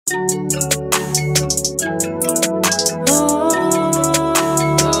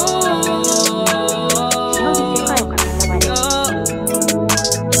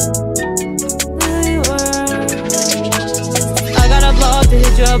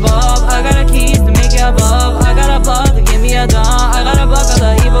Above. I got a keys to make you above. I got a block to give me a dawn. I got a block of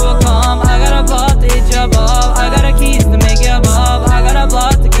the evil will come. I got a block to hit you above. I got a keys to make you above. I got a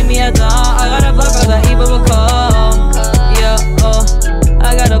block to give me a dawn. I got a block of the evil will come. Yeah, oh,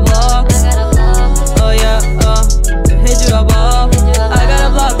 I got a block. Oh yeah, to hit you above. I got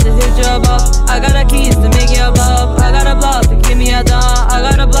a block to hit you above. I got a keys to make you above. I got a block to give me a dawn. I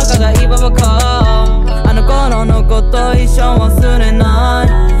got a block of the evil will come. あの頃のこと一生忘れな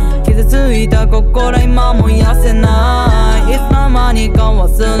い傷ついた心今も癒せないいつの間にか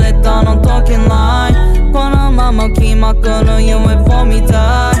忘れたの時来このまま気まくる夢を見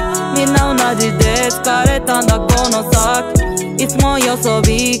たいみんな同じで疲れたんだこの先いつもよそ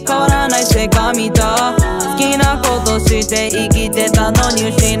び変わらない世界見た好きなことして生きてたのに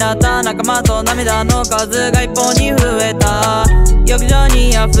失った仲間と涙の数が一歩に増えた欲情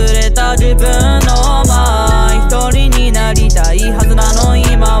に溢れた自分の前一人になりたいはずなの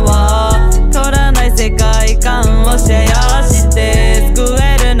今は変わらない世界観をシェアして救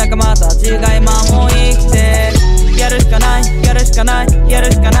える仲間たちが今も生きてやるしかないやるしかないや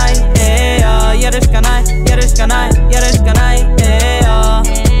るしかないやるしかないやるしかないやるしかない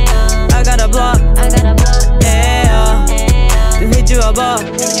I got a block to hit you above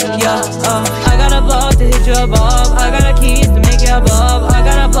yeah I got a block to hit you above I got a keys to make you above I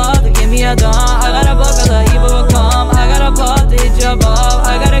got a block to give me a dawn I got a block of the evil will come I got a block to hit you above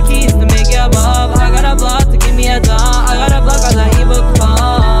I got a keys to make you above I got a block to give me a dawn I got a block of the evil will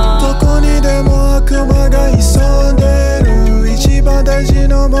come どこにでも悪魔が潜んでる一番大事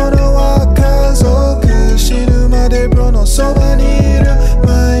なものは家族死ぬまでブロのそばにいる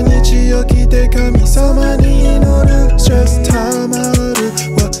毎日起きて神様に